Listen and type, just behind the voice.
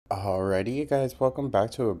Alrighty, you guys, welcome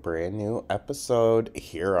back to a brand new episode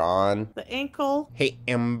here on The ankle. Hey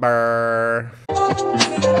Ember.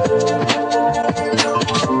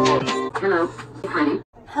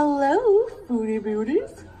 Hello, foodie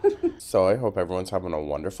beauties. So I hope everyone's having a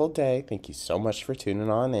wonderful day. Thank you so much for tuning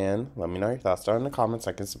on in. Let me know your thoughts down in the comments.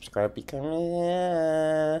 I can subscribe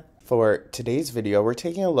because for today's video, we're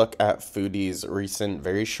taking a look at Foodie's recent,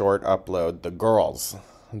 very short upload, The Girls.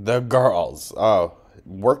 The Girls. Oh,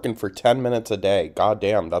 working for 10 minutes a day. God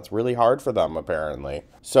damn, that's really hard for them, apparently.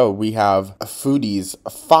 So we have Foodie's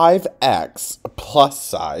 5X plus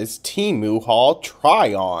size Temu haul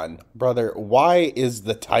try on. Brother, why is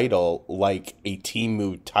the title like a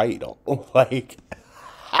Temu title? Like,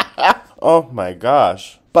 oh my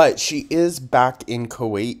gosh. But she is back in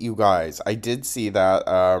Kuwait, you guys. I did see that.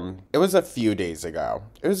 It was a few days ago.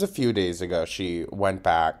 She went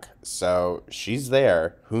back. So she's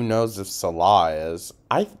there. Who knows if Salah is.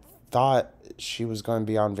 I thought she was going to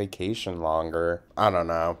be on vacation longer. I don't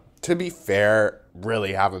know. To be fair,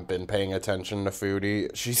 really haven't been paying attention to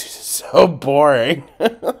Foodie. She's so boring.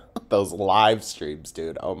 Those live streams,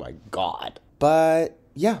 dude. Oh my God. But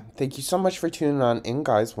yeah, thank you so much for tuning on in,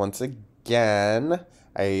 guys, once again.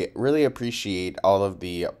 I really appreciate all of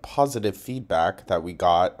the positive feedback that we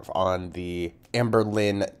got on the Amber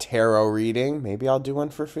Lynn tarot reading. Maybe I'll do one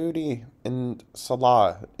for Foodie and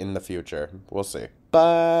Salah in the future. We'll see.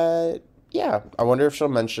 But yeah, I wonder if she'll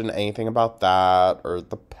mention anything about that or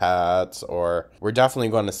the pets, or we're definitely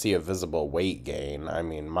going to see a visible weight gain. I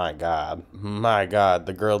mean, my God,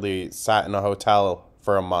 the girlie sat in a hotel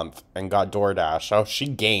for a month and got DoorDash. Oh, she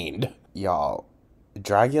gained. Y'all,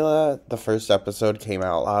 Dragula, the first episode came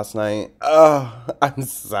out last night. Oh, I'm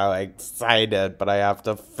so excited, but I have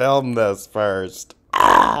to film this first.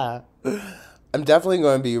 I'm definitely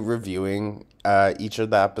going to be reviewing each of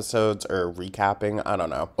the episodes, or recapping, I don't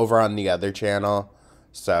know, over on the other channel.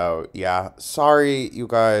 So yeah, sorry you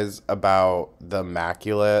guys about the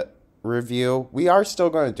Immaculate review. We are still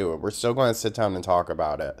going to do it. We're still going to sit down and talk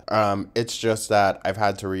about it. It's just that I've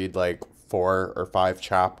had to read like 4 or 5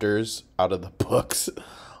 chapters out of the books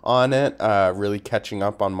on it, really catching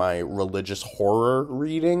up on my religious horror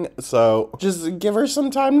reading. So just give her some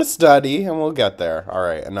time to study and we'll get there. All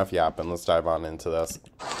right, enough yapping. Let's dive on into this.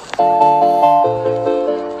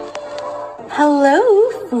 Hello,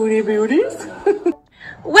 foodie beauties.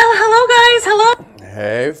 Well, hello guys, hello.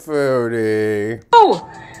 Hey, Foodie. Oh,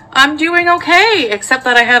 I'm doing okay, except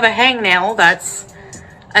that I have a hangnail that's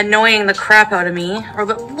annoying the crap out of me. Or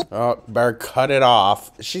the Oh, better cut it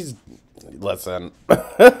off. Listen.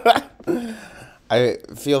 I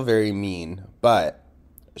feel very mean, but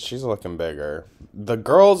she's looking bigger. The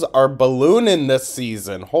girls are ballooning this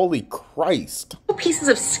season. Holy Christ. pieces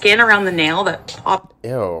of skin around the nail that pop.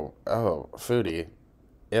 Ew. Oh, Foodie.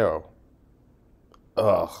 Ew.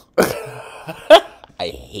 Ugh. I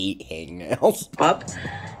hate hangnails. Up.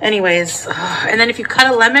 Anyways, and then if you cut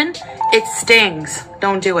a lemon, it stings.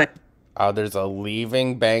 Don't do it. Oh, there's a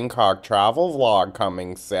leaving Bangkok travel vlog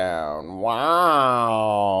coming soon.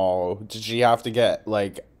 Wow. Did she have to get,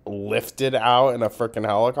 like, lifted out in a freaking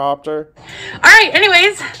helicopter? Alright,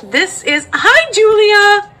 anyways, this is... Hi,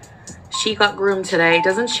 Julia! She got groomed today.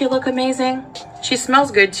 Doesn't she look amazing? She smells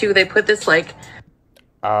good, too. They put this, like...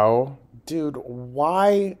 Oh, dude,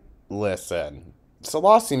 why? Listen,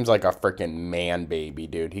 Salah seems like a freaking man baby,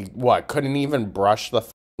 dude. He, what, couldn't even brush the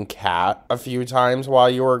cat a few times while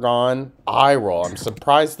you were gone? Eye roll. I'm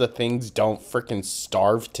surprised the things don't freaking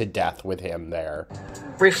starve to death with him there.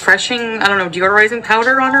 Refreshing, I don't know, deodorizing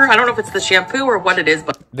powder on her? I don't know if it's the shampoo or what it is,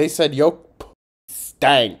 but... They said, yo,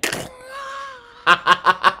 stank.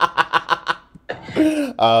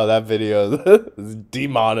 Oh, that video is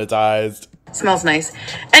demonetized. Smells nice.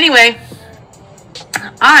 Anyway,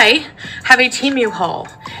 I have a Temu haul.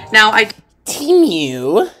 Now,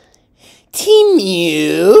 Temu?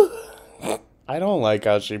 I don't like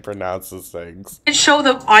how she pronounces things. did show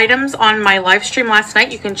the items on my live stream last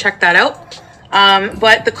night. You can check that out.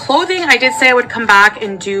 But the clothing, I did say I would come back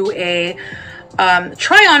and do a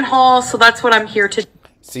try-on haul, so that's what I'm here to do.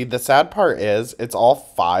 See, the sad part is, it's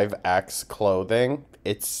all 5X clothing.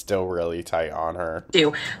 It's still really tight on her.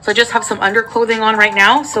 So I just have some underclothing on right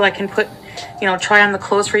now, so I can put, you know, try on the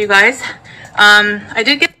clothes for you guys. I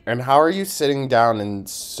did get... And how are you sitting down and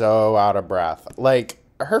so out of breath? Like,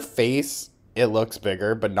 her face, it looks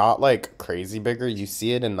bigger, but not like crazy bigger. You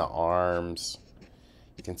see it in the arms.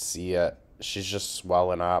 You can see it. She's just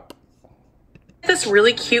swelling up. this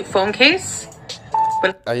really cute phone case,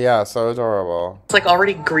 but Yeah, so adorable. it's like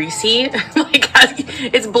already greasy. Like,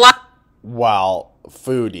 it's black. Well,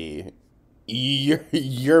 Foodie,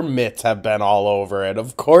 your mitts have been all over it.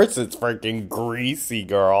 Of course it's freaking greasy,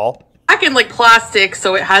 girl. Back in like plastic,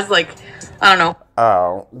 so it has like, I don't know.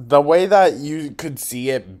 Oh, the way that you could see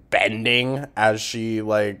it bending as she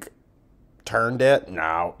like turned it?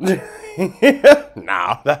 No.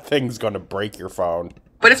 No, that thing's gonna break your phone.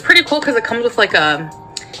 But it's pretty cool because it comes with like a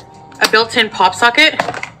built-in pop socket.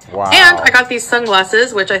 Wow. And I got these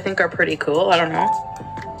sunglasses, which I think are pretty cool. I don't know.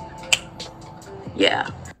 Yeah.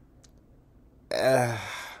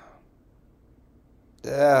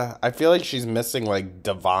 Yeah, I feel like she's missing like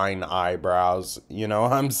divine eyebrows. You know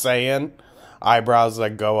what I'm saying? Eyebrows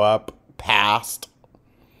that go up past.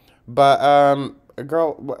 But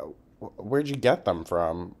girl, where'd you get them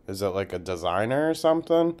from? Is it like a designer or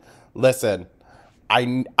something? Listen,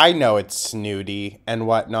 I know it's snooty and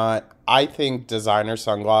whatnot. I think designer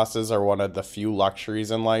sunglasses are one of the few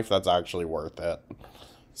luxuries in life that's actually worth it.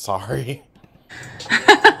 Sorry.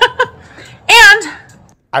 And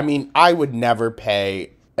I mean, I would never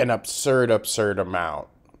pay an absurd amount.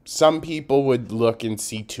 Some people would look and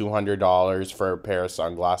see $200 for a pair of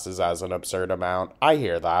sunglasses as an absurd amount. I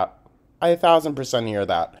hear that. I 1000% hear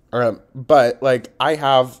that. But, like, I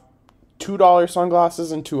have $2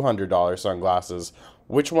 sunglasses and $200 sunglasses.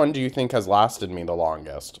 Which one do you think has lasted me the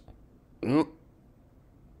longest? I'm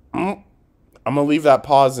going to leave that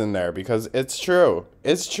pause in there because it's true.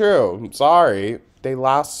 It's true. I'm sorry. They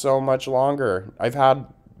last so much longer. I've had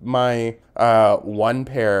my one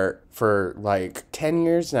pair for like 10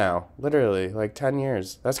 years now. Literally, like 10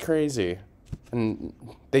 years. That's crazy. And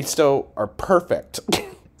they still are perfect.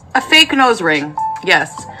 a fake nose ring.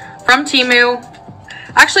 Yes. From Temu.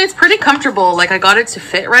 Actually, it's pretty comfortable. Like, I got it to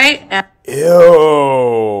fit right. And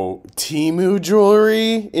Ew. Temu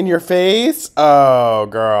jewelry in your face? Oh,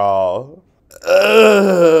 girl.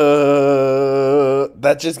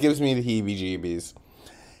 That just gives me the heebie-jeebies.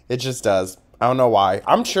 It just does. I don't know why.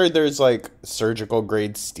 I'm sure there's like surgical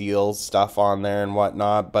grade steel stuff on there and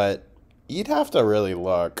whatnot, but you'd have to really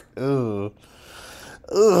look. Ugh.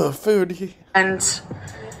 Ugh, Foodie. And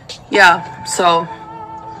yeah, so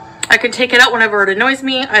I can take it out whenever it annoys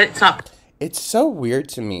me. It's not. It's so weird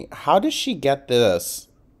to me. How does she get this?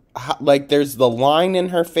 Like, there's the line in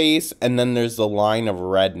her face, and then there's the line of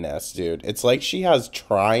redness, dude. It's like she has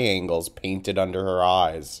triangles painted under her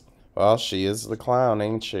eyes. Well, she is the clown,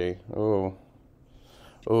 ain't she? Ooh.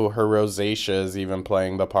 Ooh, her rosacea is even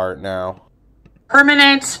playing the part now.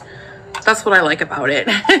 Permanent. That's what I like about it.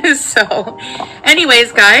 So,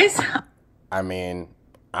 anyways, guys. I mean,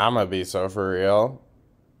 I'm gonna be so for real.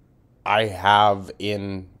 I have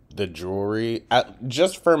in the jewelry,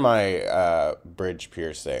 just for my bridge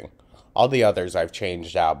piercing. All the others I've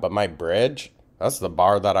changed out, but my bridge, that's the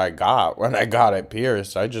bar that I got when I got it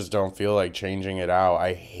pierced. I just don't feel like changing it out.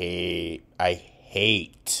 I hate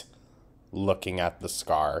looking at the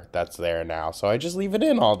scar that's there now. So I just leave it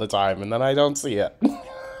in all the time and then I don't see it.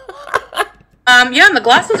 Yeah, and the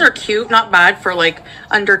glasses are cute, not bad for like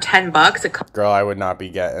under $10. Girl, I would not be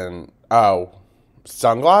getting, oh,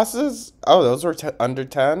 sunglasses? Oh, those were under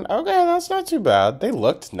 10? Okay, that's not too bad. They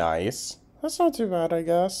looked nice. That's not too bad, I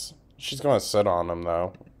guess. She's gonna sit on them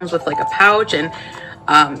though. Comes with like a pouch and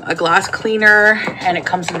a glass cleaner, and it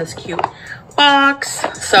comes in this cute box.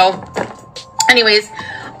 So, anyways,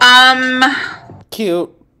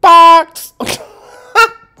 cute box.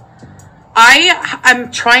 I'm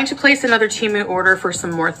trying to place another Temu order for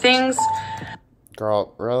some more things.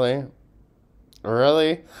 Girl, really?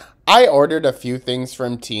 Really? I ordered a few things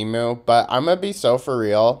from Temu, but I'm gonna be so for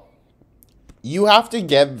real. You have to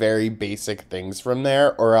get very basic things from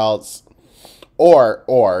there, or else,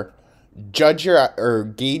 or judge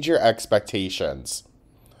or gauge your expectations,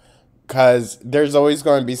 because there's always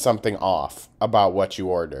going to be something off about what you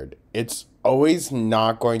ordered. It's always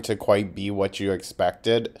not going to quite be what you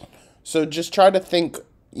expected. So just try to think,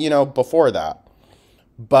 before that.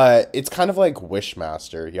 But it's kind of like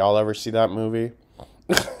Wishmaster. Y'all ever see that movie?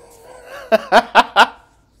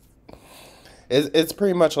 It's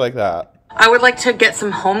pretty much like that. I would like to get some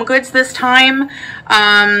home goods this time.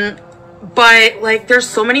 But like there's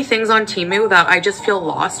so many things on Temu that I just feel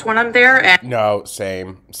lost when I'm there. And no,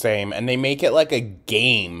 same. And they make it like a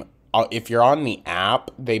game. If you're on the app,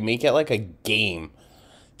 they make it like a game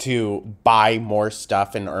to buy more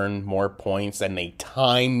stuff and earn more points, and they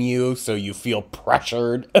time you so you feel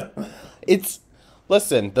pressured.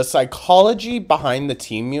 Listen, the psychology behind the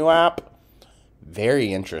Temu app,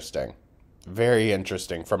 very interesting. Very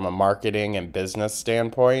interesting from a marketing and business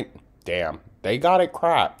standpoint. Damn, they got it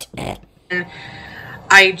cracked.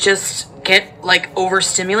 I just get like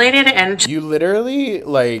overstimulated, and you literally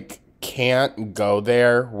like can't go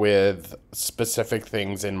there with specific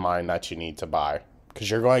things in mind that you need to buy, because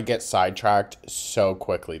you're going to get sidetracked so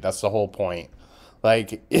quickly. That's the whole point.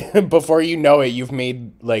 Like, before you know it, you've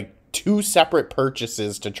made like 2 separate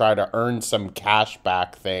purchases to try to earn some cash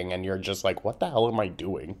back thing, and you're just like, what the hell am I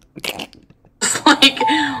doing? It's like,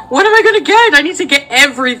 what am I gonna get? I need to get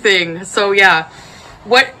everything. So yeah,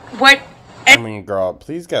 what? I mean, girl,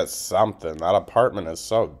 please get something. That apartment is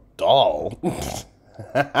so dull.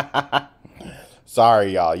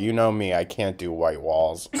 Sorry, y'all. You know me. I can't do white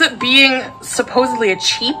walls. Ends up being supposedly a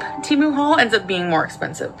cheap Temu haul, ends up being more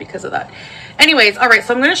expensive because of that. Anyways, all right.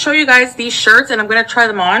 So I'm going to show you guys these shirts and I'm going to try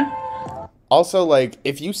them on. Also, like,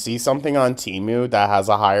 if you see something on Temu that has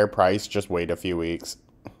a higher price, just wait a few weeks.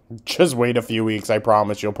 Just wait a few weeks. I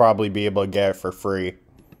promise you'll probably be able to get it for free.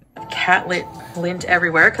 Cat lint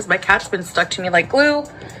everywhere because my cat's been stuck to me like glue.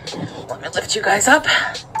 Let me lift you guys up.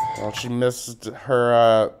 Well, she missed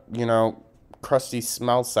her, you know, crusty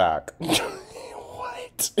smell sack.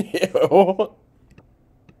 What? Ew.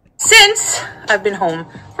 Since I've been home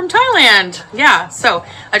from Thailand. Yeah, so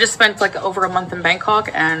I just spent like over a month in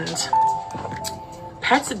Bangkok, and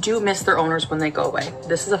pets do miss their owners when they go away.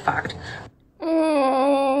 This is a fact.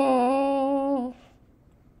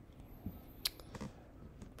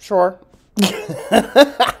 Sure.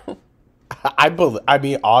 I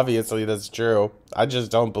mean, obviously that's true. I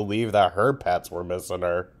just don't believe that her pets were missing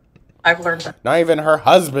her. I've learned that. Not even her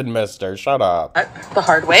husband missed her. Shut up. The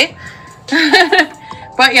hard way.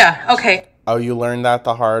 But yeah, okay. Oh, you learned that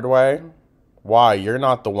the hard way? Why? You're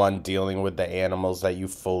not the one dealing with the animals that you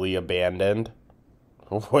fully abandoned.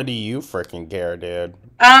 What do you freaking care, dude?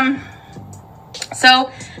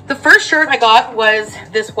 So the first shirt I got was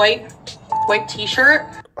this white t-shirt.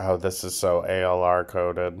 Oh, this is so ALR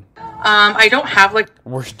coded. I don't have like...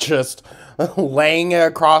 We're just laying it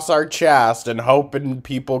across our chest and hoping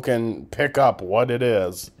people can pick up what it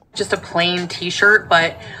is. Just a plain t-shirt,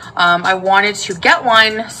 but I wanted to get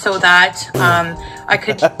one so that I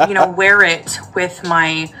could, you know, wear it with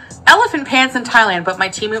my elephant pants in Thailand, but my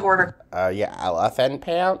Temu order... Yeah, elephant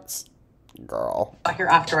pants? Girl. Here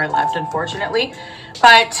after I left, unfortunately.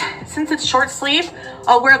 But since it's short sleeve,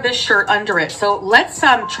 I'll wear this shirt under it. So let's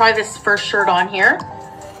try this first shirt on here.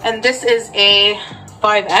 And this is a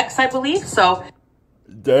 5X, I believe, so...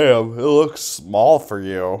 Damn, it looks small for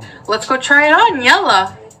you. Let's go try it on,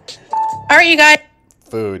 yalla. All right, you guys.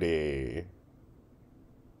 Foodie.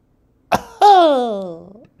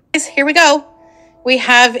 Oh. Here we go. We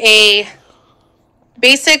have a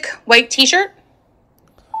basic white t-shirt.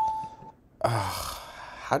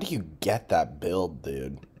 How do you get that build,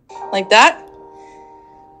 dude? Like that.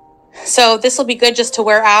 So this will be good just to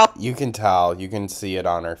wear out. You can tell. You can see it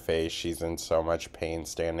on her face. She's in so much pain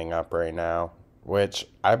standing up right now. Which,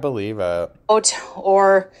 I believe it.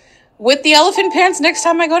 Or with the elephant pants next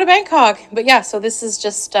time I go to Bangkok. But yeah, so this is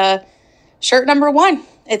just shirt number 1.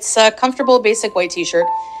 It's a comfortable, basic white t-shirt.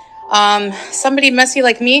 Somebody messy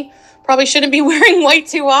like me probably shouldn't be wearing white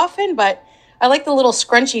too often, but I like the little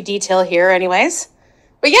scrunchy detail here anyways.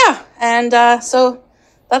 But yeah, and so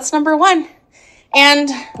that's number 1. And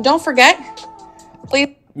don't forget,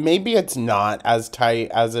 please. Maybe it's not as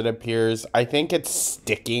tight as it appears. I think it's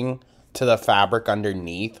sticking to the fabric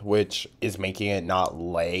underneath, which is making it not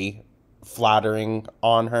lay flattering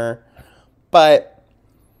on her. But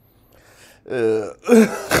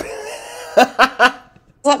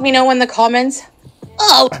let me know in the comments.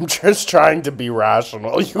 Oh, I'm just trying to be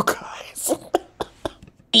rational, you guys.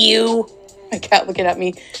 You. My cat looking at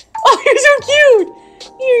me. Oh, you're so cute.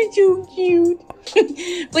 You're so cute.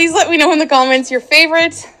 Please let me know in the comments your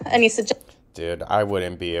favorite. Any suggestions? Dude, I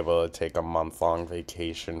wouldn't be able to take a month-long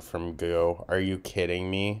vacation from Goo. Are you kidding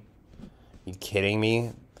me? You kidding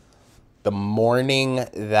me? The morning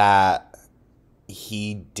that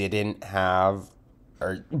he didn't have,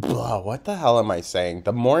 or what the hell am I saying?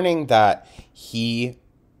 The morning that he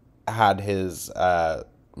had his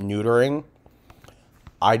neutering,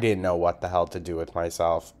 I didn't know what the hell to do with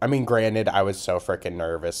myself. I mean, granted, I was so freaking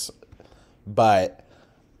nervous, but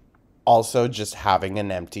also just having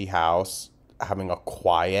an empty house, having a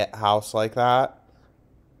quiet house like that,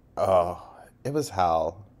 oh, it was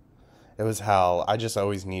hell. It was hell. I just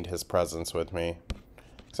always need his presence with me.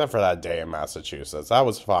 Except for that day in Massachusetts. That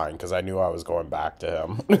was fine, because I knew I was going back to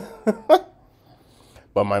him.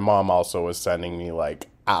 But my mom also was sending me, like,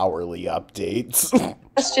 hourly updates.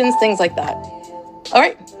 Questions, things like that. All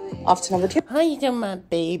right, off to number 2. How you doing, my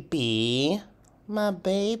baby? My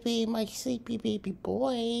baby, my sleepy baby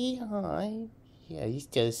boy. Hi. Yeah, he's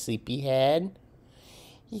still a sleepyhead.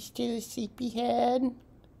 He's still a sleepyhead.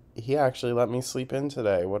 He actually let me sleep in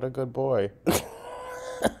today. What a good boy.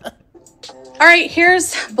 All right,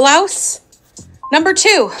 here's blouse number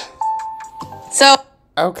 2. So.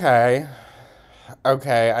 Okay.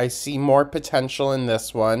 Okay, I see more potential in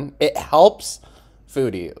this one. It helps.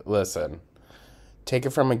 Foodie, listen. Take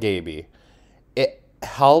it from a Gaby. It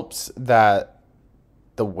helps that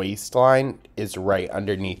the waistline is right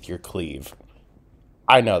underneath your sleeve.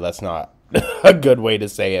 I know that's not a good way to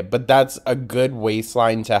say it, but that's a good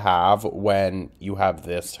waistline to have when you have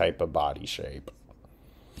this type of body shape.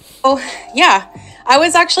 Oh, yeah. I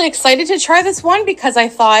was actually excited to try this one because I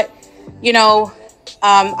thought, you know,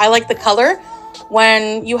 I like the color.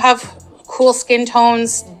 When you have cool skin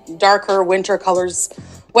tones, darker winter colors,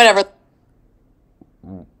 whatever.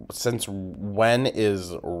 Since when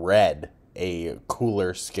is red a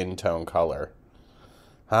cooler skin tone color?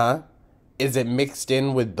 Huh? Is it mixed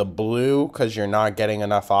in with the blue because you're not getting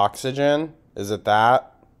enough oxygen? Is it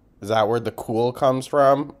that? Is that where the cool comes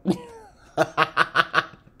from?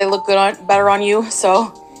 They look good better on you,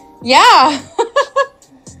 so yeah.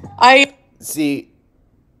 I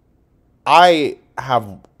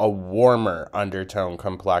have a warmer undertone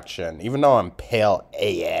complexion, even though I'm pale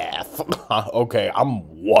AF. Okay, I'm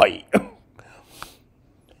white.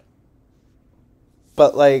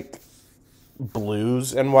 But like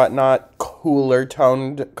blues and whatnot, cooler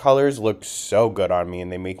toned colors look so good on me,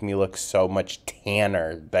 and they make me look so much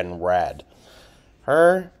tanner than red.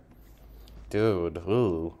 Her, dude,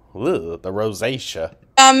 ooh, the rosacea.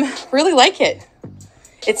 Really like it.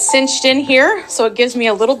 It's cinched in here, so it gives me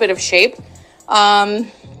a little bit of shape.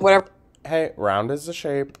 Whatever. Hey, round is the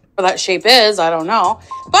shape. What that shape is, I don't know,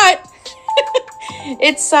 but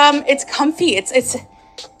it's comfy.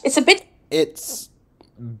 It's a bit. It's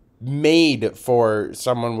made for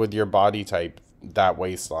someone with your body type, that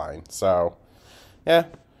waistline. So, yeah,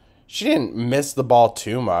 she didn't miss the ball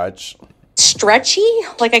too much. Stretchy,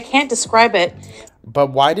 like I can't describe it.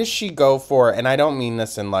 But why does she go for? And I don't mean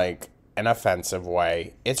this in like an offensive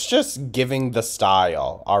way. It's just giving the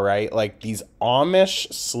style, all right? Like these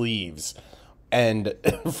Amish sleeves, and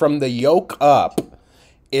from the yoke up,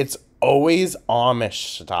 it's always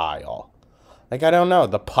Amish style. Like, I don't know,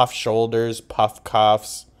 the puff shoulders, puff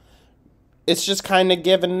cuffs. It's just kind of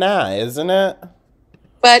giving that, isn't it?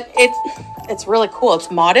 But it's really cool.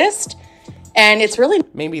 It's modest, and it's really.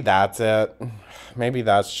 Maybe that's it. Maybe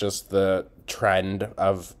that's just the trend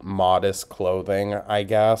of modest clothing, I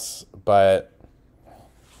guess. But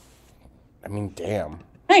I mean, damn.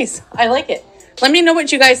 Nice. I like it. Let me know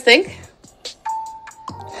what you guys think.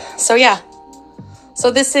 So yeah. So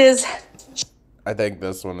this is. I think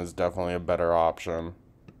this one is definitely a better option.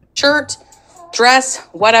 Shirt, dress,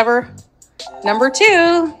 whatever. Number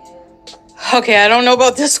 2. Okay, I don't know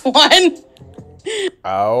about this one.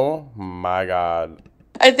 Oh my god.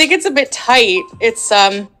 I think it's a bit tight. It's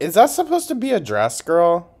Is that supposed to be a dress,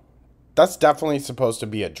 girl? That's definitely supposed to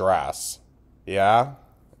be a dress. Yeah?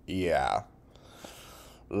 Yeah.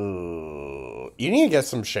 Ooh. You need to get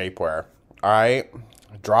some shapewear. Alright?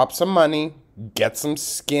 Drop some money. Get some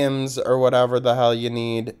Skims or whatever the hell you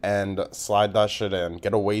need. And slide that shit in.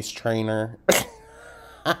 Get a waist trainer.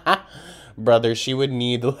 Brother, she would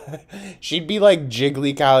need... She'd be like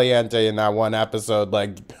Jiggly Caliente in that one episode.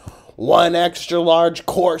 Like, one extra large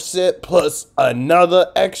corset plus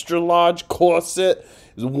another extra large corset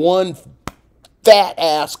is one fat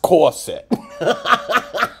ass corset.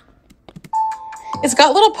 It's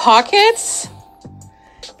got little pockets.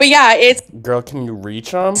 But yeah, it's... Girl, can you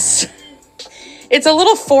reach them? It's a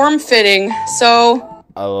little form-fitting, so...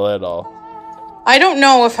 A little. I don't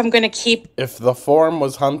know if I'm going to keep... If the form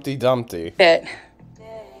was Humpty Dumpty. It.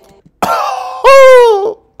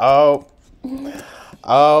 Oh.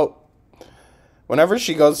 Oh. Whenever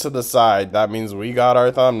she goes to the side, that means we got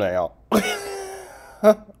our thumbnail.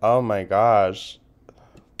 Oh my gosh.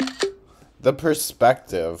 The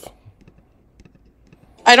perspective.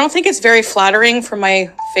 I don't think it's very flattering for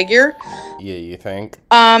my figure. Yeah, you think?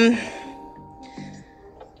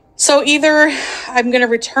 So either I'm going to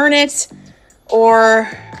return it or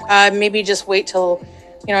maybe just wait till,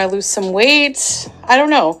 you know, I lose some weight. I don't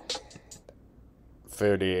know.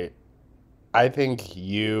 Foodie, I think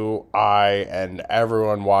you, I, and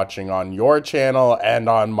everyone watching on your channel and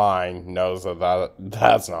on mine knows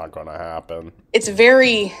that's not going to happen. It's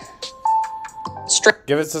very straight.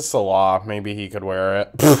 Give it to Salah. Maybe he could wear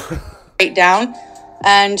it. Straight down.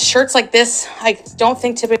 And shirts like this, I don't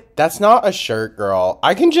think typically... That's not a shirt, girl.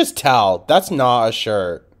 I can just tell. That's not a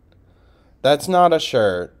shirt. That's not a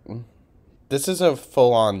shirt. This is a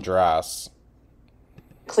full-on dress.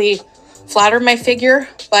 Flatter my figure,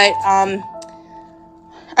 but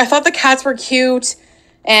I thought the cats were cute,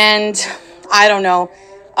 and I don't know.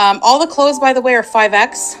 All the clothes, by the way, are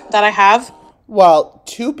 5X that I have. Well,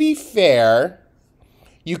 to be fair,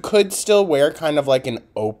 you could still wear kind of like an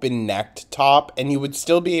open-necked top, and you would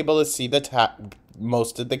still be able to see the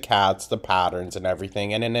most of the cats, the patterns, and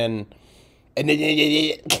everything. And then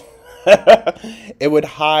it would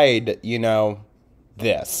hide, you know,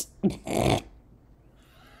 this.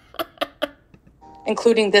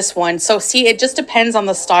 Including this one. So see, it just depends on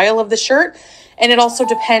the style of the shirt, and it also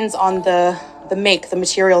depends on the make, the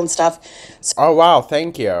material and stuff. So, oh, wow,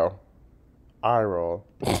 thank you. Eye roll.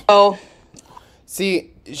 Oh.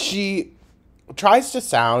 See, she tries to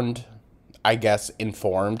sound, I guess,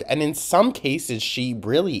 informed, and in some cases she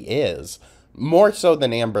really is. More so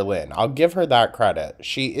than Amber Lynn. I'll give her that credit.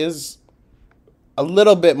 She is a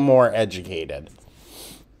little bit more educated.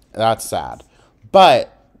 That's sad.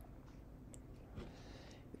 But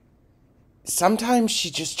sometimes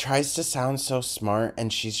she just tries to sound so smart,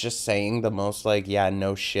 and she's just saying the most, like, yeah,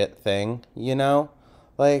 no shit thing, you know?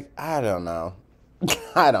 Like, I don't know.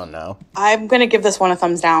 I don't know. I'm going to give this one a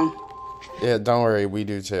thumbs down. Yeah, don't worry. We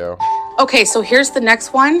do too. Okay, so here's the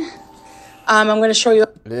next one. I'm going to show you.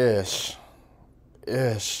 Ish.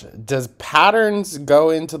 Does patterns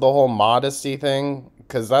go into the whole modesty thing?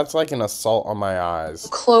 Because that's like an assault on my eyes.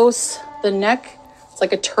 Close the neck. It's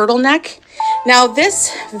like a turtleneck. Now,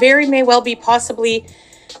 this very may well be possibly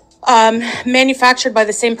manufactured by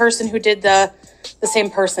the same person who did the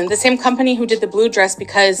same company who did the blue dress,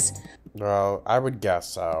 because... Bro, I would guess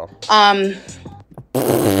so.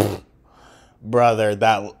 Brother,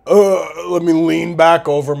 that... let me lean back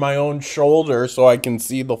over my own shoulder so I can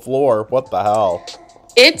see the floor. What the hell?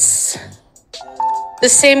 It's the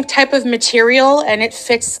same type of material, and it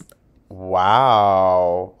fits...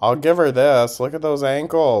 Wow. I'll give her this. Look at those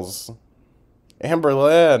ankles. Amber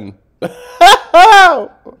Lynn.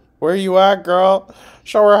 Where you at, girl?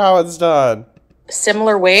 Show her how it's done.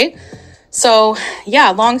 Similar way. So, yeah,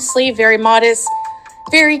 long sleeve, very modest,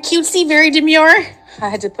 very cutesy, very demure. I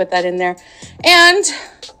had to put that in there. And,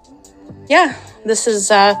 yeah, this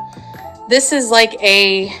is like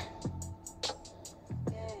a,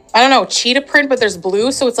 I don't know, cheetah print, but there's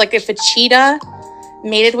blue. So it's like if a cheetah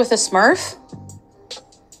mated with a Smurf.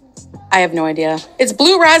 I have no idea. It's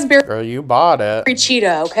blue raspberry. Girl, you bought it.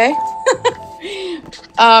 Cheetah, okay?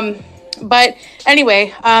 But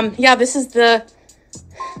anyway, yeah, this is the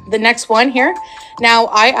next one here. Now,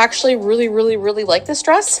 I actually really, really, really like this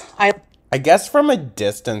dress. I guess from a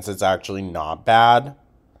distance, it's actually not bad.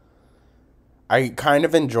 I kind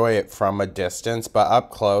of enjoy it from a distance, but up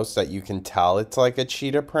close that you can tell it's like a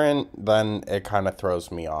cheetah print, then it kind of throws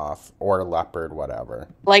me off. Or leopard, whatever.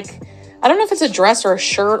 Like, I don't know if it's a dress or a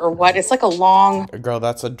shirt or what. It's like a long... Girl,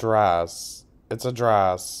 that's a dress. It's a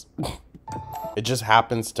dress. It just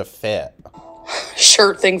happens to fit.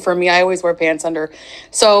 Shirt thing for me. I always wear pants under.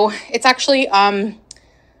 So it's actually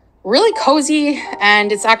really cozy,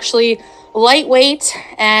 and it's actually lightweight,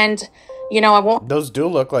 and you know, I won't... Those do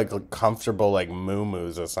look like comfortable, like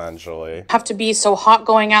moo-moos, essentially. Have to be so hot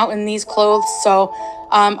going out in these clothes. So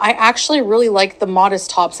I actually really like the modest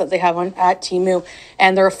tops that they have at Temu,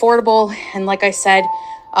 and they're affordable. And like I said,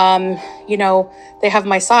 you know, they have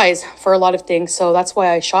my size for a lot of things. So that's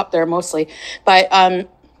why I shop there mostly. But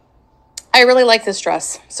I really like this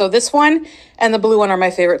dress. So this one and the blue one are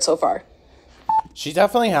my favorite so far. She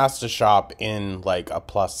definitely has to shop in like a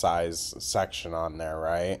plus size section on there,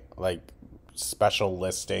 right? Like special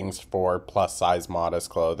listings for plus size modest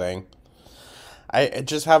clothing. I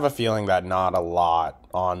just have a feeling that not a lot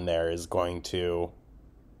on there is going to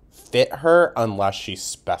fit her unless she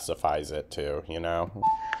specifies it to, you know? All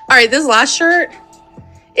right, this last shirt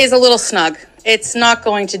is a little snug. It's not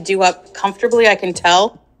going to do up comfortably, I can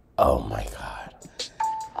tell. Oh my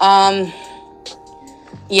God.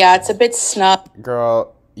 Yeah, it's a bit snug.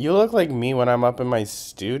 Girl, you look like me when I'm up in my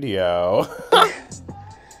studio.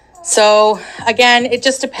 So, again, it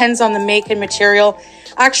just depends on the make and material.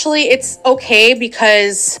 Actually, it's okay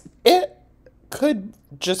because... It could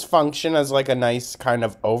just function as like a nice kind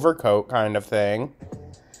of overcoat kind of thing.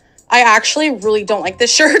 I actually really don't like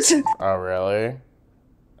this shirt. Oh, really?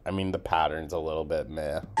 I mean, the pattern's a little bit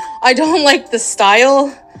meh. I don't like the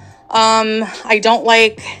style. I don't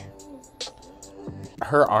like...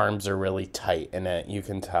 Her arms are really tight in it, you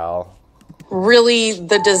can tell. Really,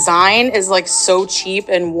 the design is like so cheap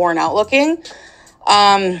and worn out looking.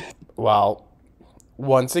 Well,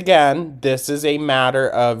 once again, this is a matter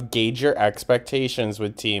of gauge your expectations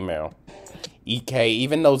with Temu. EK,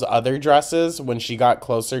 even those other dresses, when she got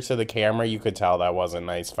closer to the camera, you could tell that wasn't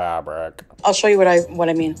nice fabric. I'll show you what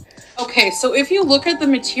I mean. Okay, so if you look at the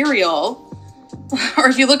material, or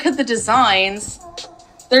if you look at the designs,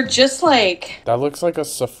 They're just like... That looks like a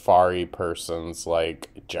safari person's, like,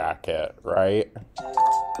 jacket, right?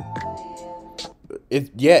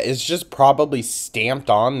 It's just probably stamped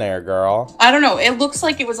on there, girl. I don't know. It looks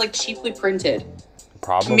like it was, like, cheaply printed.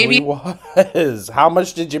 Probably Maybe was. How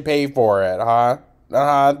much did you pay for it, huh?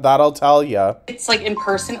 That'll tell you. it's, like, in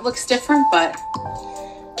person it looks different, but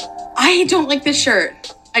I don't like this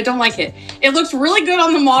shirt. I don't like it. It looks really good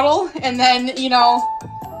on the model, and then, you know...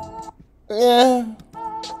 Yeah.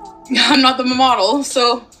 I'm not the model,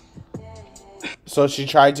 so... So she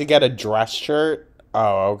tried to get a dress shirt?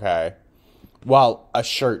 Oh, okay. Well, a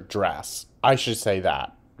shirt dress. I should say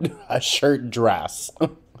that. A shirt dress.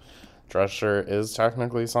 Dress shirt is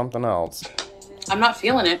technically something else. I'm not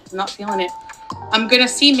feeling it. I'm not feeling it. I'm gonna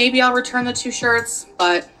see. Maybe I'll return the 2 shirts,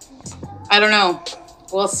 but I don't know.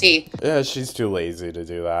 We'll see. Yeah, she's too lazy to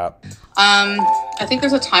do that. I think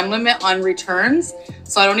there's a time limit on returns,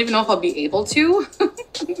 so I don't even know if I'll be able to.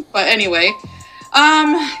 But anyway,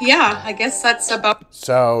 yeah, I guess that's about...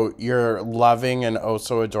 So your loving and oh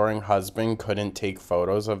so adoring husband couldn't take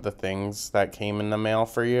photos of the things that came in the mail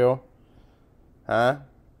for you? Huh?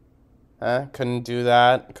 Huh? Couldn't do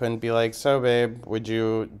that? Couldn't be like, so babe,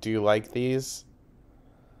 do you like these?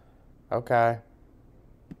 Okay.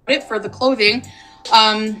 it for the clothing.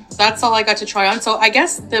 That's all I got to try on. So I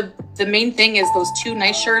guess the main thing is those 2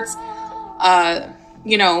 nice shirts.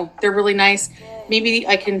 You know, they're really nice. Maybe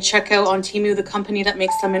I can check out on Temu the company that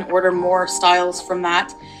makes them and order more styles from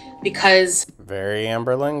that, because Very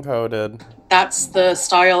Amberlin coded. that's the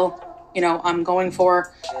style, you know, I'm going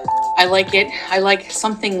for. I like it. I like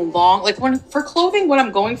something long, like when for clothing, what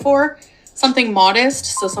I'm going for, something modest.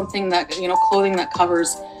 So something that, you know, clothing that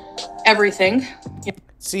covers everything.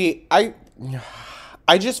 See, I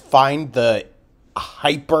just find the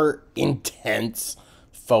hyper intense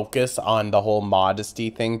focus on the whole modesty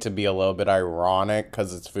thing to be a little bit ironic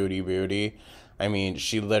because it's Foodie Booty. I mean,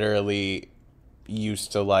 she literally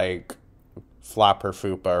used to like flap her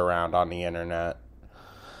fupa around on the internet.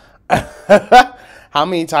 How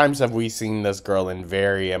many times have we seen this girl in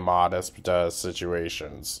very immodest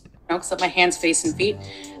situations? Except my hands, face, and feet.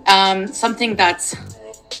 Something that's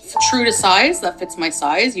true to size, that fits my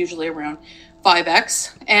size, usually around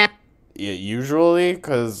 5X. And Yeah, usually,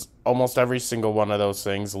 because almost every single one of those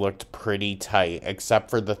things looked pretty tight,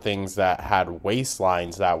 except for the things that had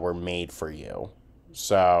waistlines that were made for you.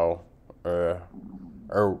 So, or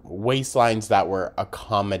waistlines that were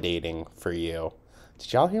accommodating for you.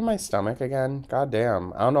 Did y'all hear my stomach again? God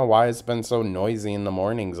damn. I don't know why it's been so noisy in the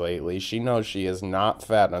mornings lately. She knows she is not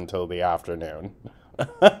fed until the afternoon.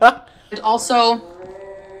 and also,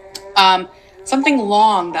 something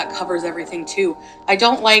long that covers everything too. I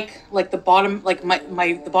don't like the bottom, like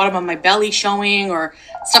the bottom of my belly showing or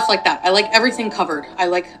stuff like that. I like everything covered. I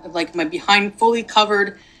like my behind fully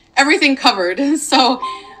covered, everything covered. So,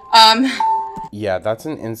 Yeah, that's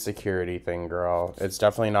an insecurity thing, girl. It's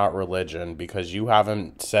definitely not religion because you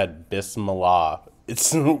haven't said Bismillah.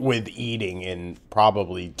 It's with eating in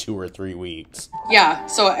probably 2 or 3 weeks. yeah,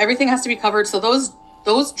 so everything has to be covered. So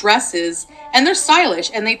those dresses, and they're stylish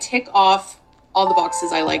and they tick off all the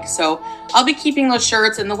boxes I like. So I'll be keeping those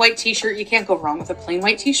shirts, and the white t-shirt. You can't go wrong with a plain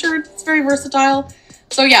white t-shirt. It's very versatile.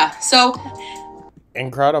 So yeah, so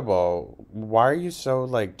Incredible. Why are you so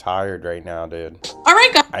like tired right now, dude? all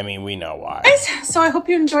right, guys. I mean, we know why. So I hope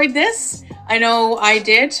you enjoyed this. I know I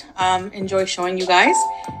did enjoy showing you guys.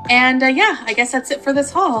 And yeah, I guess that's it for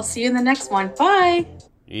this haul. I'll see you in the next one. Bye.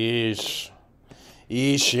 Yeesh.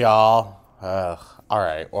 Yeesh, y'all. Ugh. All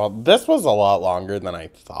right. Well, this was a lot longer than I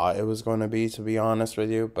thought it was going to be honest with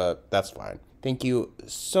you, but that's fine. Thank you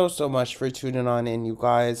so much for tuning on in, you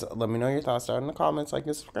guys. Let me know your thoughts down in the comments. Like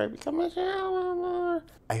and subscribe, become a channel.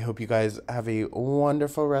 I hope you guys have a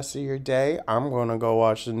wonderful rest of your day. I'm going to go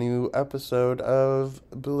watch the new episode of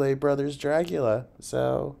Boulay Brothers Dragula.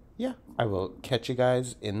 So, yeah, I will catch you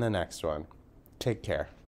guys in the next one. Take care.